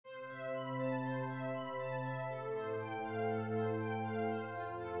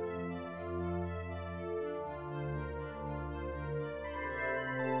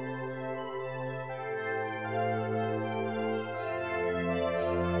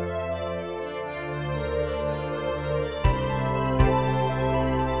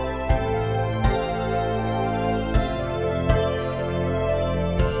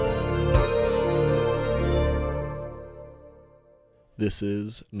This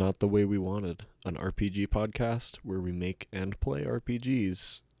is Not the Way We Wanted, an RPG podcast where we make and play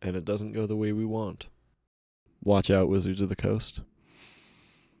RPGs, and it doesn't go the way we want. Watch out, Wizards of the Coast.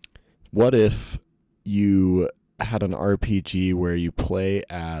 What if you had an RPG where you play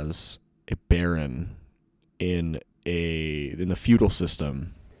as a baron in the feudal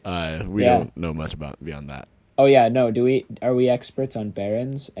system? We don't know much about beyond that. Oh yeah, no. Are we experts on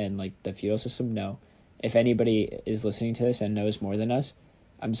barons and like the feudal system? No. If anybody is listening to this and knows more than us,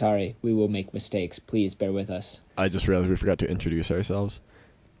 I'm sorry. We will make mistakes. Please bear with us. I just realized we forgot to introduce ourselves.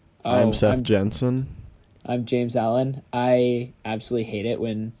 I'm Seth Jensen. I'm James Allen. I absolutely hate it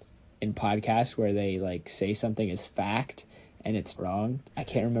when in podcasts where they like say something is fact and it's wrong. I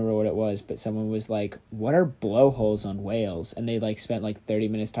can't remember what it was, but someone was like, "What are blowholes on whales?" And they like spent like 30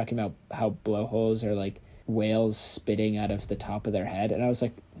 minutes talking about how blowholes are like whales spitting out of the top of their head, and I was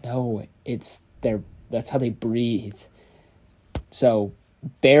like, "No, that's how they breathe." So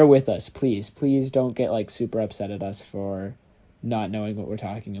bear with us, please. Please don't get like super upset at us for not knowing what we're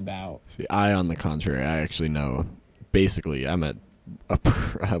talking about. See, on the contrary, I actually know. Basically, I'm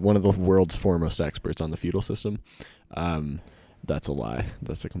one of the world's foremost experts on the feudal system. That's a lie.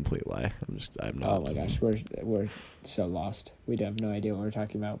 That's a complete lie. I'm not. Oh my gosh, we're so lost. We have no idea what we're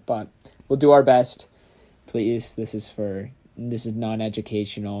talking about, but we'll do our best. Please, this is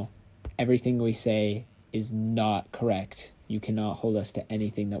non-educational. Everything we say is not correct. You cannot hold us to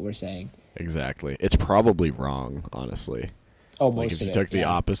anything that we're saying. Exactly. It's probably wrong, honestly. Oh, like most if of you it. took the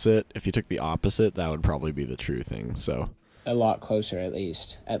opposite, that would probably be the true thing. So a lot closer, at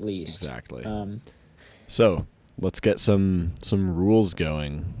least. Exactly. So let's get some rules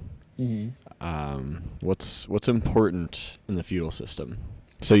going. Mm-hmm. What's important in the feudal system?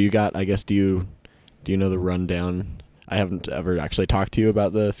 So you got, I guess, do you know the rundown? I haven't ever actually talked to you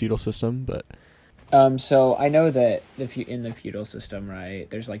about the feudal system, but so I know that in the feudal system, right,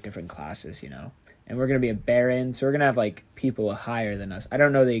 there's like different classes, and we're gonna be a baron, so we're gonna have like people higher than us. I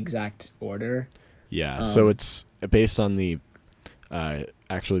don't know the exact order. Yeah, so it's based on the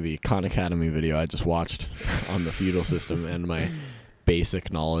Khan Academy video I just watched on the feudal system and my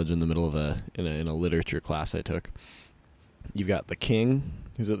basic knowledge in the middle of in a literature class I took. You've got the king,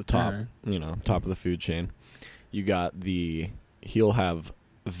 who's at the top, top of the food chain. You got he'll have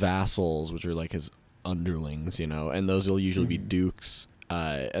vassals, which are like his underlings, and those will usually be dukes,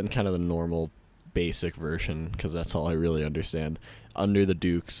 and kind of the normal basic version, because that's all I really understand. Under the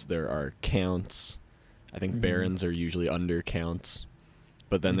dukes, there are counts. I think barons are usually under counts,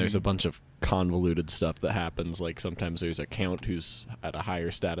 but then there's a bunch of convoluted stuff that happens, like sometimes there's a count who's at a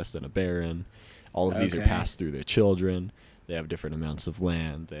higher status than a baron. All of these are passed through their children. They have different amounts of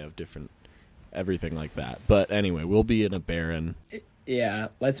land. They have different everything like that. But anyway, we'll be in a baron. Yeah,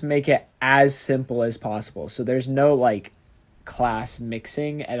 let's make it as simple as possible. So there's no like class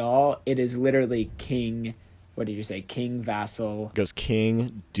mixing at all. It is literally king. What did you say? King, vassal. It goes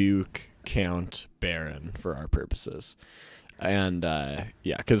king, duke, count, baron for our purposes. And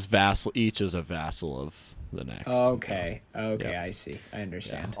because vassal, each is a vassal of the next. Okay, yep. I see. I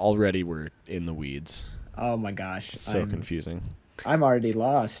understand. Yeah. Already we're in the weeds. Oh my gosh. It's so confusing. I'm already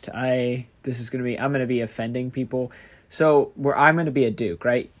lost. I'm gonna be offending people. So I'm gonna be a duke,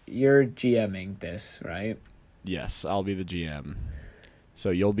 right? You're GMing this, right? Yes, I'll be the GM.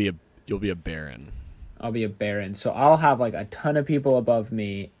 So you'll be a baron. I'll be a baron. So I'll have like a ton of people above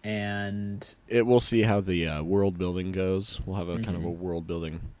me, and we'll see how the world building goes. We'll have a kind of a world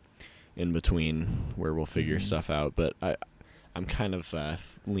building in between where we'll figure stuff out. But I'm kind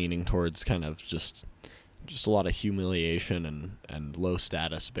of leaning towards kind of just a lot of humiliation and low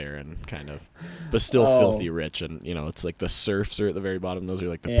status baron kind of, but still filthy rich. And it's like the serfs are at the very bottom. Those are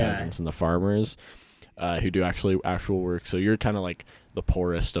like the peasants and the farmers who do actual work. So you're kind of like the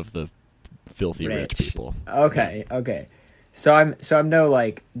poorest of the filthy rich people. Okay. So I'm no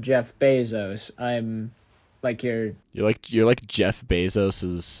like Jeff Bezos. I'm like you're like Jeff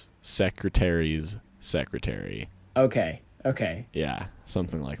Bezos's secretary's secretary. Okay. Yeah,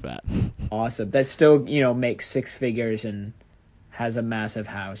 something like that. Awesome. That still, makes six figures and has a massive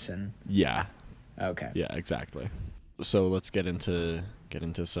house and yeah. Okay. Yeah, exactly. So let's get into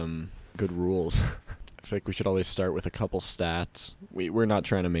some good rules. I feel like we should always start with a couple stats. We're not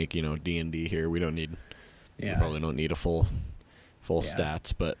trying to make, D&D here. We don't need we probably don't need a full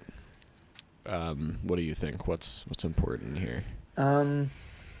stats, but what do you think? What's important here?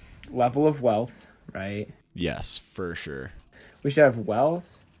 Level of wealth, right? Yes, for sure. We should have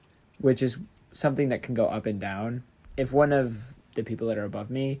wealth, which is something that can go up and down. If one of the people that are above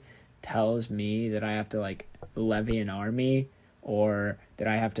me tells me that I have to like levy an army or that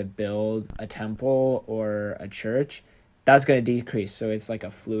I have to build a temple or a church, that's going to decrease. So it's like a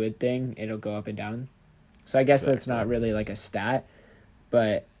fluid thing. It'll go up and down. So I guess that's not really like a stat,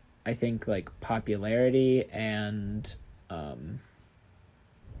 but I think like popularity and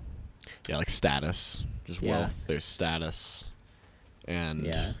like status, just wealth. There's status,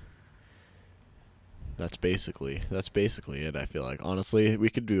 and that's basically it. I feel like, honestly, we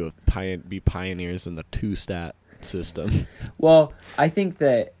could be pioneers in the 2-stat system. Well, I think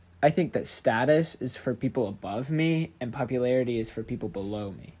that status is for people above me and popularity is for people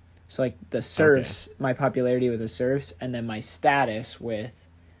below me. So like the serfs, my popularity with the serfs, and then my status with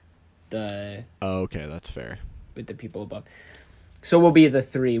the... Oh, okay, that's fair. With the people above. So we'll be the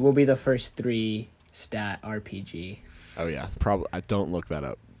 3. We'll be the first 3-stat RPG. Oh, yeah. Probably. I don't look that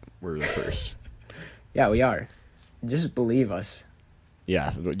up. We're the first. Yeah, we are. Just believe us.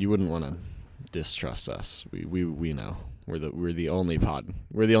 Yeah, you wouldn't want to distrust us. We know. We're the only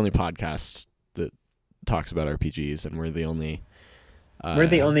podcast that talks about RPGs, and we're the only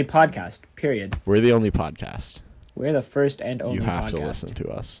podcast, period. We're the only podcast. We're the first and only podcast. You have to listen to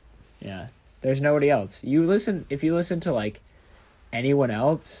us. Yeah. There's nobody else. If you listen to like anyone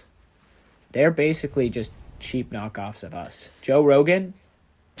else, they're basically just cheap knockoffs of us. Joe Rogan,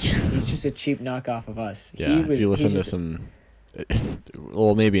 he's just a cheap knockoff of us. Yeah, if you listen to some...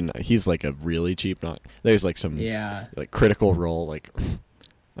 Well, maybe not. He's like a really cheap knock. There's like some like Critical Role. Like,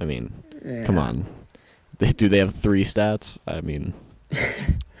 I mean, come on. Do they have 3 stats? I mean...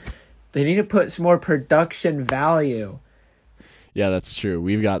 They need to put some more production value. Yeah, that's true.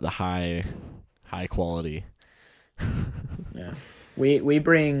 We've got the high quality. Yeah, we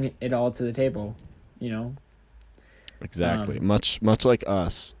bring it all to the table, Exactly. Much like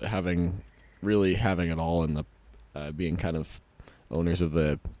us having it all in the being kind of owners of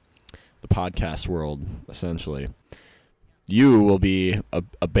the podcast world, essentially. You will be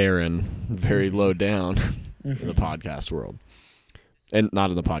a baron, very low down in the podcast world. And not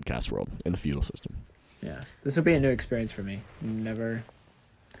in the podcast world, in the feudal system. Yeah. This will be a new experience for me. Never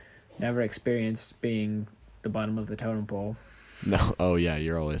experienced being the bottom of the totem pole. No. Oh, yeah.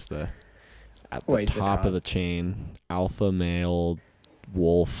 You're always the top of the chain. Alpha male,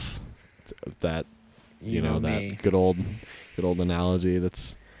 wolf. That, that good old analogy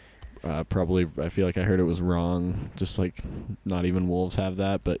that's probably, I feel like I heard it was wrong. Just like not even wolves have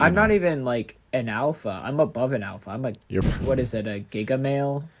that. But I'm not even like an alpha. I'm above an alpha. I'm what is it, a giga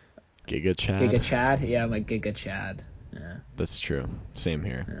male? Giga Chad? Giga Chad? Yeah, I'm a Giga Chad. Yeah. That's true. Same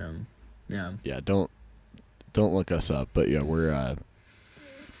here. Yeah. Yeah, don't look us up, but yeah, we're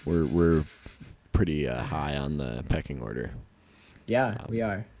pretty high on the pecking order. Yeah, we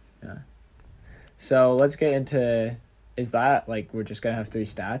are. Yeah. So let's get into... Is that, like, we're just going to have 3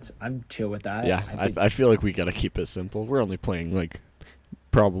 stats? I'm chill with that. Yeah, I feel like we got to keep it simple. We're only playing, like,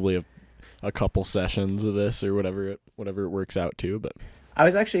 probably a couple sessions of this or whatever it works out to, but... I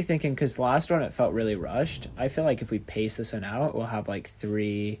was actually thinking, because last one it felt really rushed. I feel like if we pace this one out, we'll have, like,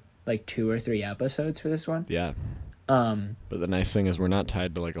 2 or 3 episodes for this one. Yeah. But the nice thing is we're not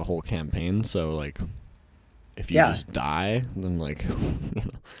tied to, like, a whole campaign, so, like, if you just die, then, like,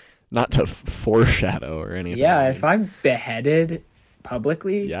 not to foreshadow or anything. Yeah, if I'm beheaded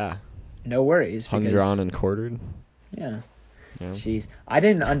publicly, no worries. Hung, drawn, and quartered. Yeah. Jeez. I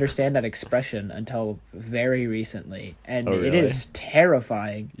didn't understand that expression until very recently, and it is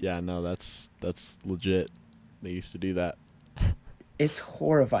terrifying. Yeah, no, that's legit. They used to do that. It's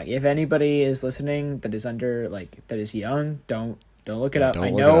horrifying. If anybody is listening that is that is young, don't look it up.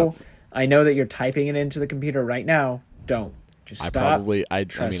 I know that you're typing it into the computer right now. Don't. Just stop. I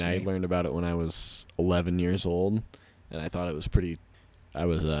learned about it when I was 11 years old, and I thought it was pretty. I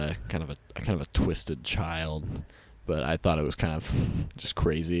was kind of a twisted child, but I thought it was kind of just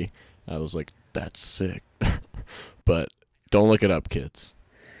crazy. I was like, "That's sick," but don't look it up, kids.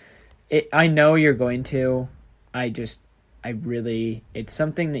 I know you're going to. It's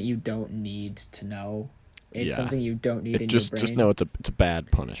something that you don't need to know. It's something you don't need in your brain. Just know it's a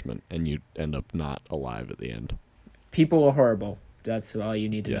bad punishment, and you end up not alive at the end. People are horrible. That's all you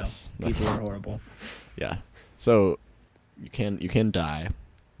need to know. People are horrible. Yeah. So you can die.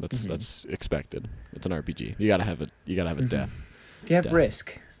 That's expected. It's an RPG. You gotta have a death. You have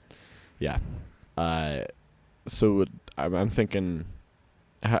risk. Yeah. So I'm thinking,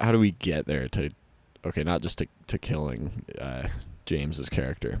 how do we get there to? Okay, not just to killing James's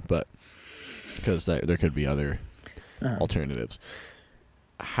character, but because there could be other alternatives.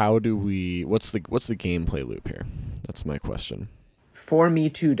 How do we? What's the gameplay loop here? That's my question. For me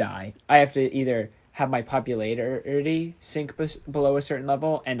to die, I have to either have my popularity sink below a certain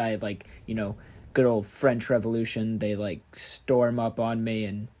level, and I good old French Revolution. They storm up on me,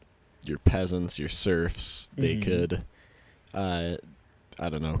 and your peasants, your serfs, they could I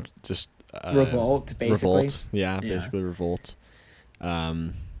don't know, just revolt, basically. Revolt, yeah, basically revolt.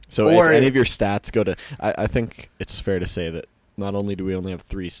 So Or, if any of your stats go to, I think it's fair to say that not only do we only have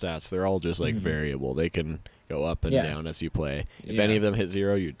 3 stats, they're all just like variable. They can go up and down as you play. If any of them hit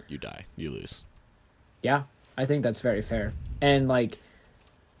 0, you die, you lose. Yeah, I think that's very fair. And like,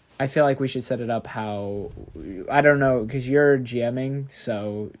 I feel like we should set it up how, I don't know, because you're GMing,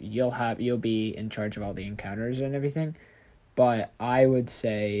 so you'll be in charge of all the encounters and everything. But I would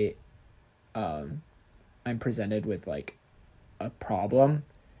say, I'm presented with like a problem,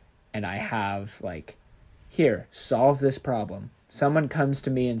 and I have like, here, solve this problem. Someone comes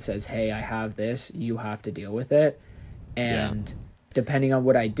to me and says, hey, I have this, you have to deal with it. And depending on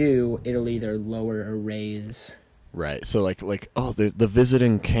what I do, it'll either lower or raise. Right. So like the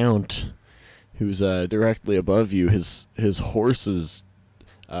visiting count who's directly above you, his horses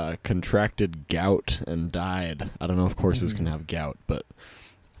contracted gout and died. I don't know if horses can have gout, but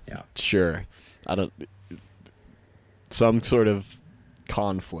sure. I don't. Some sort of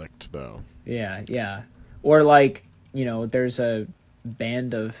conflict, though. Yeah. Or like, there's a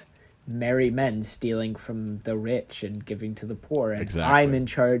band of merry men stealing from the rich and giving to the poor, and I'm in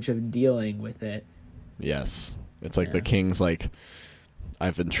charge of dealing with it. Yes. It's like the king's like,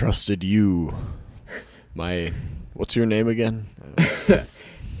 I've entrusted you. What's your name again?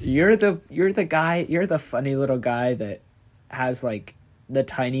 You're the guy, you're the funny little guy that has like the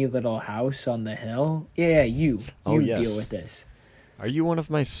tiny little house on the hill. Yeah, you deal with this. Are you one of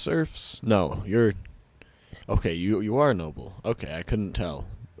my serfs? No, you're... Okay, you are noble. Okay, I couldn't tell.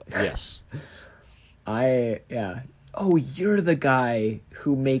 Yes. Oh, you're the guy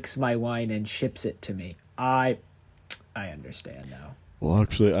who makes my wine and ships it to me. I understand now. Well,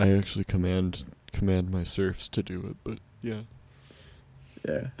 actually, I command my serfs to do it, but yeah.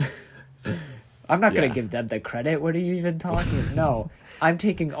 Yeah. I'm not going to give them the credit. What are you even talking? No, I'm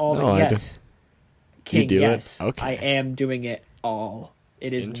taking all the yes. King, yes. Okay. I am doing it all.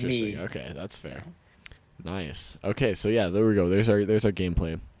 It is me. Okay, that's fair. Nice. Okay, so yeah, there we go. There's our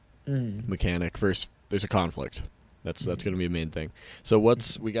gameplay mechanic. First, there's a conflict. That's going to be a main thing. So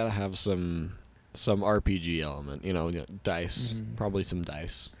we got to have some RPG element, dice, probably some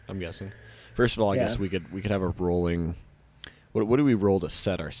dice, I'm guessing. First of all, I guess we could have a rolling. What do we roll to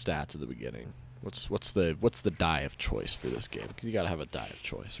set our stats at the beginning? What's the die of choice for this game? Because you got to have a die of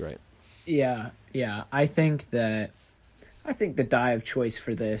choice, right? Yeah. I think the die of choice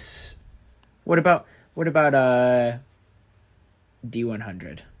for this. What about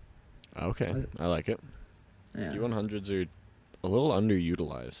D100? Okay, I like it. Yeah. D100s are a little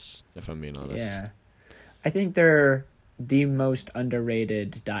underutilized, if I'm being honest. Yeah, I think they're the most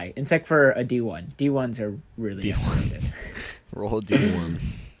underrated die. Except for a D1. D1s are really underrated. Roll a D1.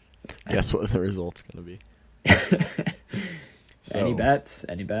 Guess what the result's going to be. Any bets?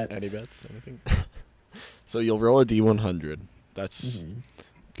 Anything? So you'll roll a D100. That's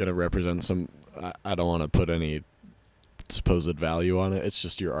going to represent some... I don't want to put any supposed value on it. It's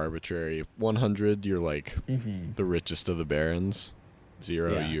just your arbitrary. 100, you're like the richest of the barons.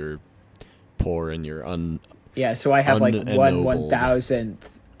 0, you're poor and you're Yeah, so I have like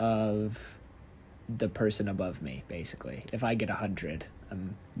 1/1000th of the person above me, basically. If I get 100,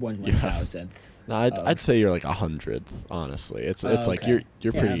 I'm 1/1000th. No, I'd say you're like 100th. Honestly, it's like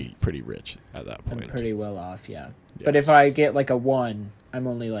you're pretty rich at that point. I'm pretty well off, yeah. Yes. But if I get like a 1, I'm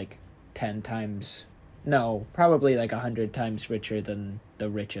only like 10 times. No, probably like 100 times richer than the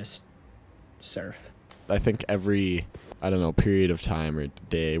richest serf. I think every period of time or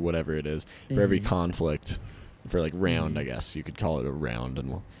day, whatever it is, for every conflict, for like round, I guess you could call it a round,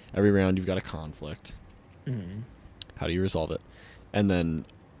 and every round you've got a conflict. How do you resolve it? And then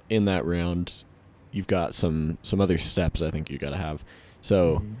in that round, you've got some other steps I think you got to have.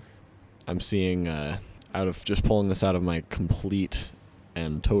 So I'm seeing out of just pulling this out of my complete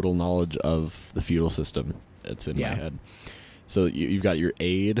and total knowledge of the feudal system, it's in my head. So you've got your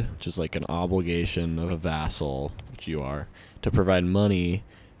aid, which is like an obligation of a vassal, which you are, to provide money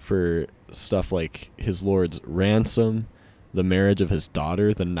for stuff like his lord's ransom, the marriage of his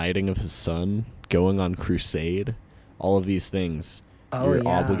daughter, the knighting of his son, going on crusade. All of these things you're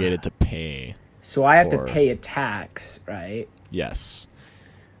obligated to pay. So I have to pay a tax, right? Yes.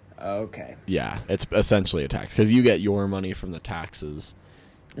 Okay. Yeah, it's essentially a tax because you get your money from the taxes.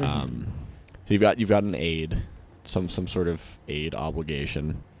 So you've got an aid, some sort of aid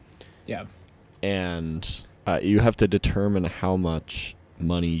obligation. Yeah. And you have to determine how much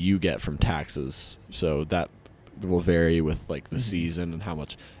money you get from taxes. So that will vary with like the season and how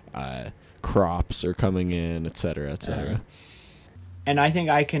much crops are coming in, et cetera, et cetera. And I think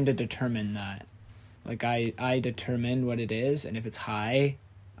I can determine that. Like, I determine what it is, and if it's high,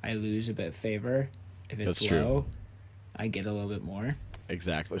 I lose a bit of favor. If it's That's low, true. I get a little bit more.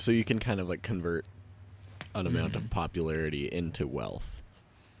 Exactly. So you can kind of like convert an amount of popularity into wealth.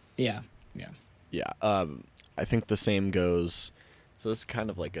 Yeah. Yeah. I think the same goes. So this is kind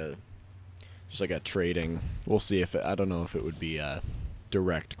of like just like a trading. We'll see if I don't know if it would be a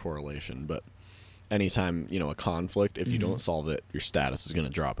direct correlation, but anytime, a conflict, if you don't solve it, your status is going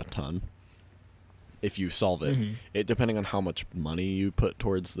to drop a ton. If you solve it, it depending on how much money you put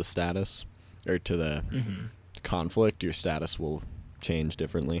towards the status or to the conflict, your status will change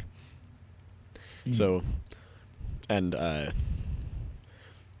differently. So, and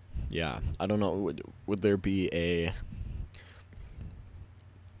yeah, I don't know. Would there be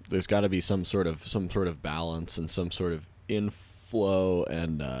there's got to be some sort of balance and some sort of inflow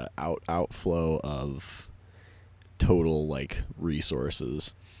and outflow of total like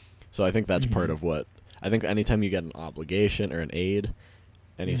resources. So I think that's part of what I think. Anytime you get an obligation or an aid,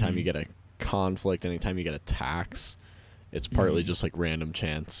 anytime you get a conflict, anytime you get a tax, it's partly just like random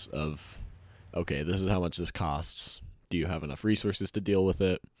chance of, okay, this is how much this costs. Do you have enough resources to deal with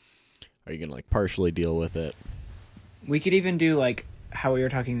it? Are you gonna like partially deal with it? We could even do like how we were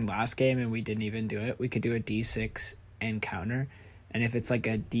talking last game, and we didn't even do it. We could do a D6 encounter, and if it's like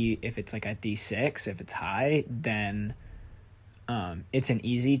a D6, if it's high, then it's an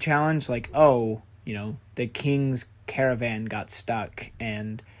easy challenge. Like, the king's caravan got stuck,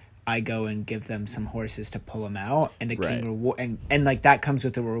 and I go and give them some horses to pull them out, and the king and like that comes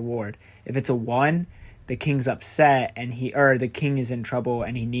with a reward. If it's a 1, the king's upset, and the king is in trouble,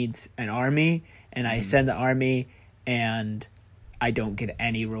 and he needs an army, and I send the army, and I don't get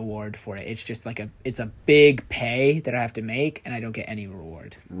any reward for it. It's just like it's a big pay that I have to make, and I don't get any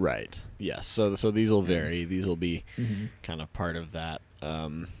reward. Right. Yes. So these will vary. These will be kind of part of that.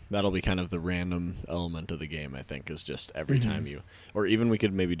 That'll be kind of the random element of the game, I think, is just every time or even we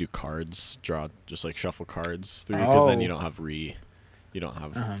could maybe do cards, just like shuffle cards through, because then you don't have to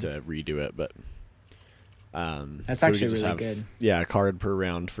redo it. But that's so actually really good. Yeah, a card per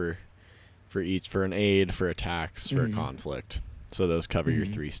round for an aid, for a tax, for a conflict. So those cover your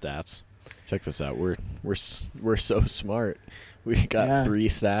 3 stats. Check this out. We're so smart. We got 3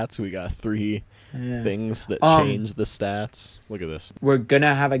 stats. We got 3 things that change the stats. Look at this. We're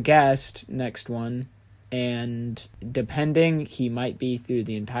gonna have a guest next one, and depending, he might be through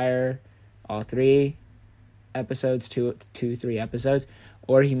the all 3 episodes, 3 episodes,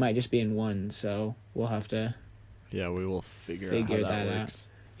 or he might just be in one. So we'll have to. Yeah, we will figure out how that works.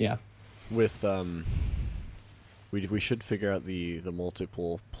 Out. Yeah. With we should figure out the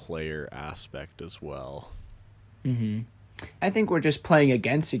multiple player aspect as well. I think we're just playing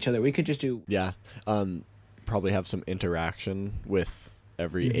against each other. We could just do... Yeah. Probably have some interaction with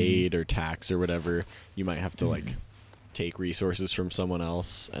every aid or tax or whatever. You might have to, like, take resources from someone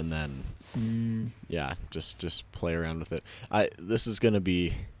else and then, just play around with it. This is going to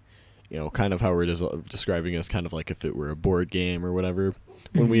be, kind of how we're describing it as kind of like if it were a board game or whatever.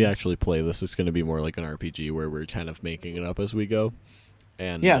 When we actually play this, it's going to be more like an RPG where we're kind of making it up as we go.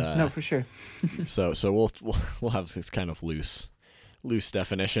 And for sure. so we'll have this kind of loose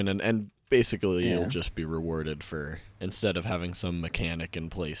definition, and basically you'll just be rewarded for, instead of having some mechanic in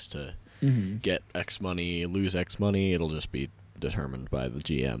place to get X money, lose X money, it'll just be determined by the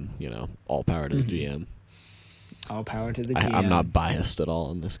GM. All power to the GM. All power to the GM. I'm not biased at all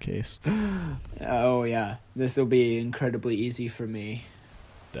in this case. Oh yeah, this will be incredibly easy for me.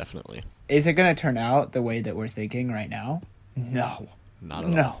 Definitely. Is it going to turn out the way that we're thinking right now? No. Not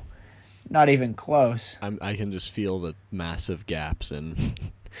at all. Not even close. I can just feel the massive gaps in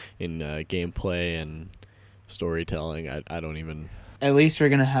gameplay and storytelling. I don't even... At least we're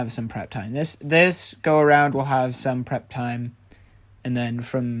going to have some prep time. This go around we'll have some prep time, and then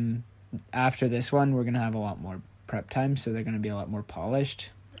from after this one we're going to have a lot more prep time, so they're going to be a lot more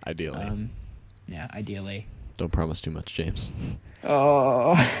polished. Ideally. Ideally. Don't promise too much, James.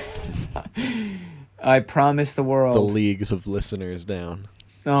 Oh. I promise the world. The leagues of listeners down.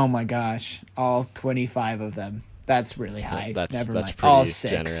 Oh my gosh. All 25 of them. That's really high. Never mind. Pretty all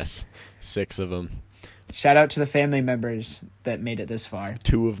 6. Generous. 6 of them. Shout out to the family members that made it this far.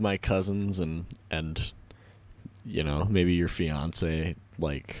 2 of my cousins and maybe your fiance,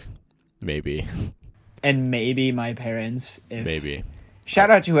 like, maybe. And maybe my parents. Maybe. Shout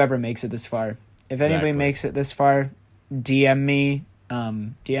out to whoever makes it this far. If anybody makes it this far, DM me.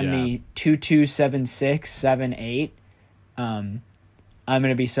 DM me 227678. I'm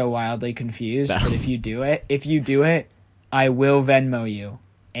gonna be so wildly confused, but if you do it, I will Venmo you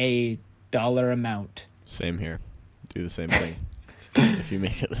a dollar amount. Same here. Do the same thing. If you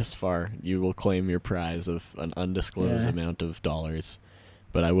make it this far, you will claim your prize of an undisclosed amount of dollars.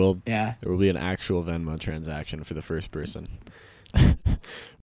 But I will. Yeah. There will be an actual Venmo transaction for the first person.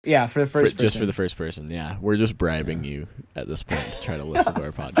 Yeah, for the first person. Just for the first person. Yeah, we're just bribing you at this point to try to listen to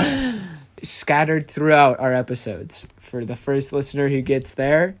our podcast. Scattered throughout our episodes. For the first listener who gets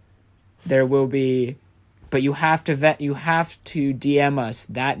there will be, but you have to DM us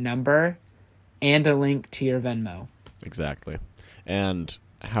that number and a link to your Venmo. Exactly. And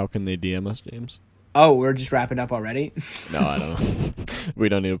how can they DM us, James? Oh, we're just wrapping up already? No, I don't know. We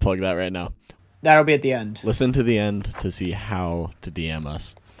don't need to plug that right now. That'll be at the end. Listen to the end to see how to DM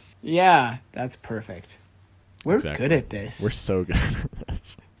us. Yeah, that's perfect. We're good at this. We're so good at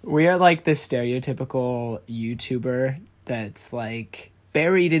this. We are like the stereotypical YouTuber that's like,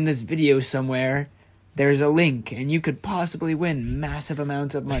 buried in this video somewhere, there's a link, and you could possibly win massive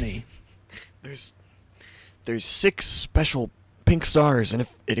amounts of money. There's 6 special pink stars, and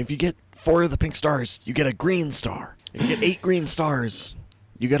if you get 4 of the pink stars, you get a green star. If you get 8 green stars,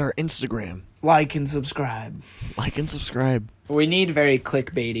 you get our Instagram. Like and subscribe. We need very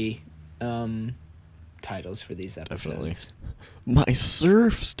clickbaity titles for these episodes. Definitely. My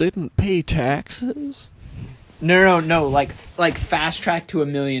serfs didn't pay taxes? No. Like fast track to $1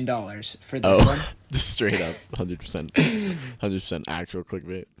 million for this one. Just straight up 100% actual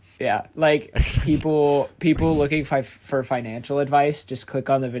clickbait. Yeah, like people looking for financial advice just click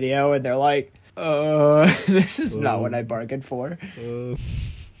on the video and they're like, this is not what I bargained for.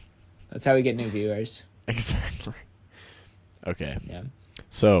 That's how we get new viewers. Exactly. Okay. Yeah.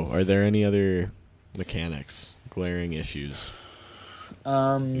 So, are there any other mechanics, glaring issues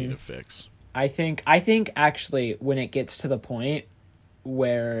we need to fix? I think actually when it gets to the point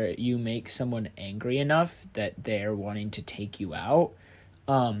where you make someone angry enough that they're wanting to take you out,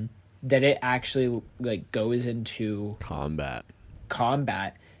 that it actually like goes into combat,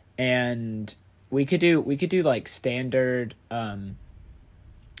 and we could do like standard.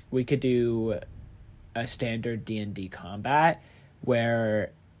 We could do a standard D&D combat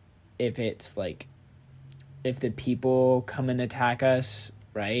where if it's like if the people come and attack us,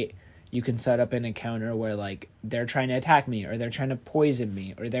 right? You can set up an encounter where like they're trying to attack me or they're trying to poison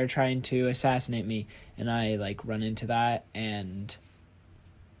me or they're trying to assassinate me and I like run into that and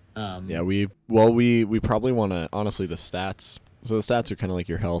we probably want to honestly the stats. So the stats are kind of like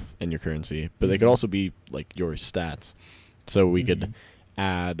your health and your currency, but they could also be like your stats. So we could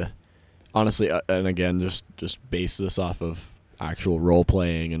add honestly and again just base this off of actual role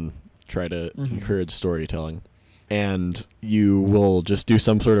playing and try to encourage storytelling. And you will just do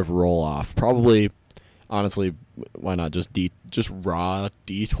some sort of roll off. Probably, honestly, why not just raw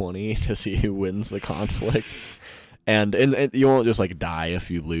D20 to see who wins the conflict. And you won't just like die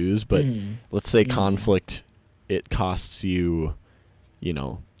if you lose, but let's say conflict, it costs you,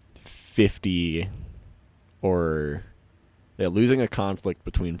 50 or losing a conflict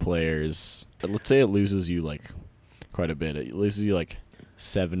between players. Let's say it loses you like quite a bit. It loses you like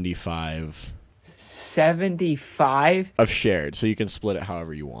 75 of shared, so you can split it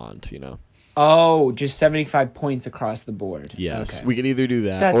however you want, Oh, just 75 points across the board. Yes. Okay. We could either do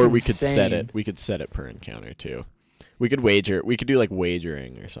that That's or insane. we could set it per encounter too. We could do like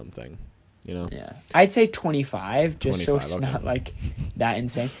wagering or something, Yeah. I'd say 25 just 25, so it's not like that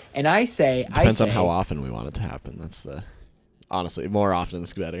insane. And depends on how often we want it to happen. That's honestly, more often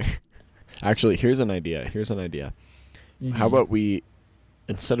is better. Actually, here's an idea. How about we,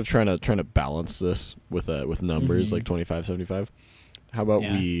 instead of trying to balance this with numbers like 25, 75, how about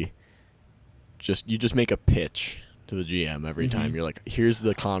we just make a pitch to the GM every time. You're like, here's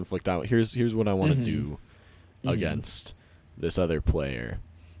the conflict out. Here's what I want to do against this other player.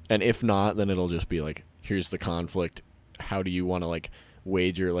 And if not, then it'll just be like, here's the conflict. How do you want to like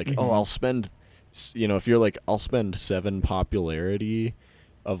wager? Like, I'll spend, if you're like, I'll spend 7 popularity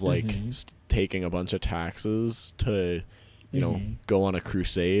of like taking a bunch of taxes to go on a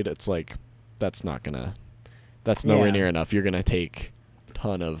crusade. It's like that's nowhere near enough. You're gonna take a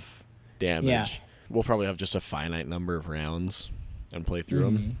ton of damage. We'll probably have just a finite number of rounds and play through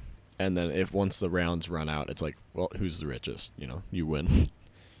them, and then once the rounds run out, it's like, well, who's the richest? You win.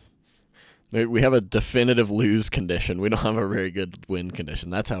 We have a definitive lose condition. We don't have a very good win condition.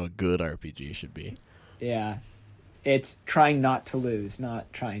 That's how a good RPG should be. Yeah, it's trying not to lose,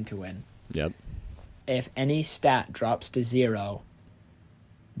 not trying to win. Yep. If any stat drops to 0,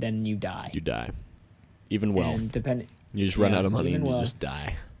 then you die. Even wealth. You just run out of money and you just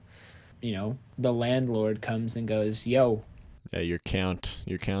die. The landlord comes and goes, "Yo." Yeah, your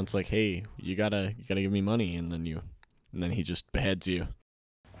count's like, "Hey, you gotta give me money," and then he just beheads you.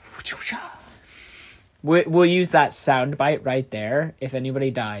 We'll use that sound bite right there. If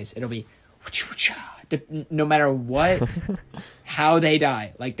anybody dies, it'll be no matter what, how they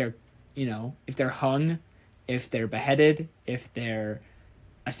die. Like they're, if they're hung, if they're beheaded, if they're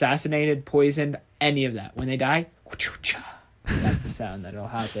assassinated, poisoned, any of that. When they die, that's the sound that'll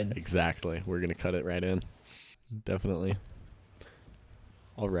happen. Exactly. We're going to cut it right in. Definitely.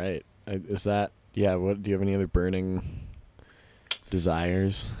 All right. Is that, what, do you have any other burning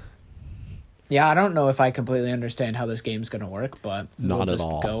desires? Yeah, I don't know if I completely understand how this game's going to work, but not we'll at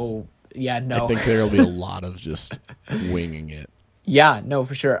all. Go. Yeah, no. I think there'll be a lot of just winging it. Yeah, no,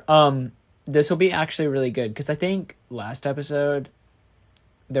 for sure. This will be actually really good because I think last episode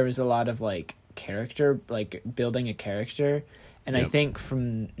there was a lot of like character, like building a character, and I think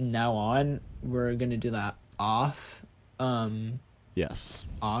from now on we're gonna do that off. Yes.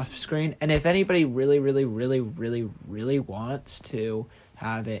 Off screen, and if anybody really wants to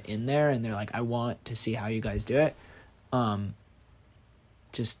have it in there, and they're like, I want to see how you guys do it,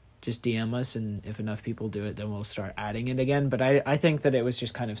 just DM us, and if enough people do it, then we'll start adding it again. But I think that it was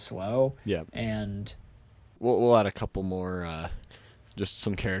just kind of slow. Yeah. And we'll add a couple more, just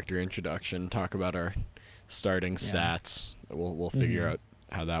some character introduction, talk about our starting stats. We'll figure out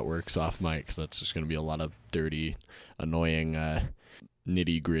how that works off mic, because that's just going to be a lot of dirty, annoying,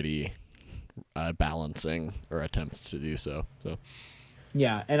 nitty-gritty balancing or attempts to do so.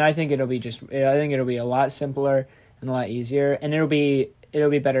 Yeah, and I think it'll be a lot simpler and a lot easier, and it'll be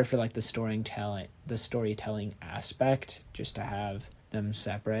better for like the storytelling aspect, just to have them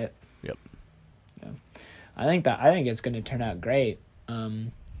separate. Yep. Yeah. I think it's going to turn out great.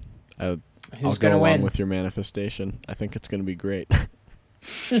 I'll Who's go going to along win? with your manifestation. I think it's going to be great.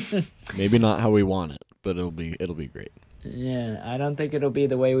 Maybe not how we want it, but it'll be great. Yeah, I don't think it'll be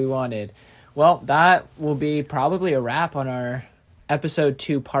the way we wanted. Well, that will be probably a wrap on our episode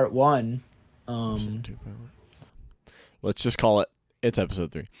 2, part 1. Let's just call it's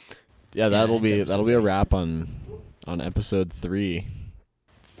episode 3. Yeah, that'll be a wrap on episode 3.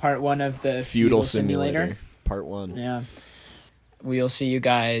 Part 1 of the Feudal Simulator. Part 1. Yeah. We'll see you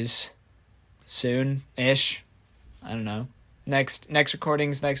guys soon-ish. I don't know. Next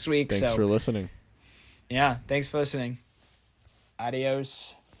recording's next week. Thanks for listening. Yeah, thanks for listening.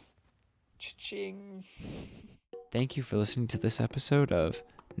 Adios. Cha-ching. Thank you for listening to this episode of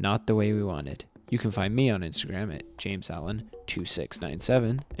Not the Way We Wanted. You can find me on Instagram at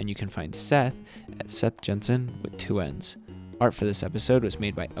JamesAllen2697, and you can find Seth at Seth Jensen with 2 N's. Art for this episode was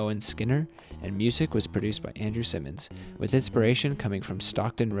made by Owen Skinner, and music was produced by Andrew Simmons, with inspiration coming from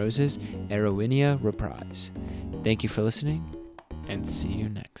Stockton Rose's Aerowinia Reprise. Thank you for listening, and see you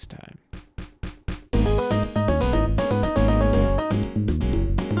next time.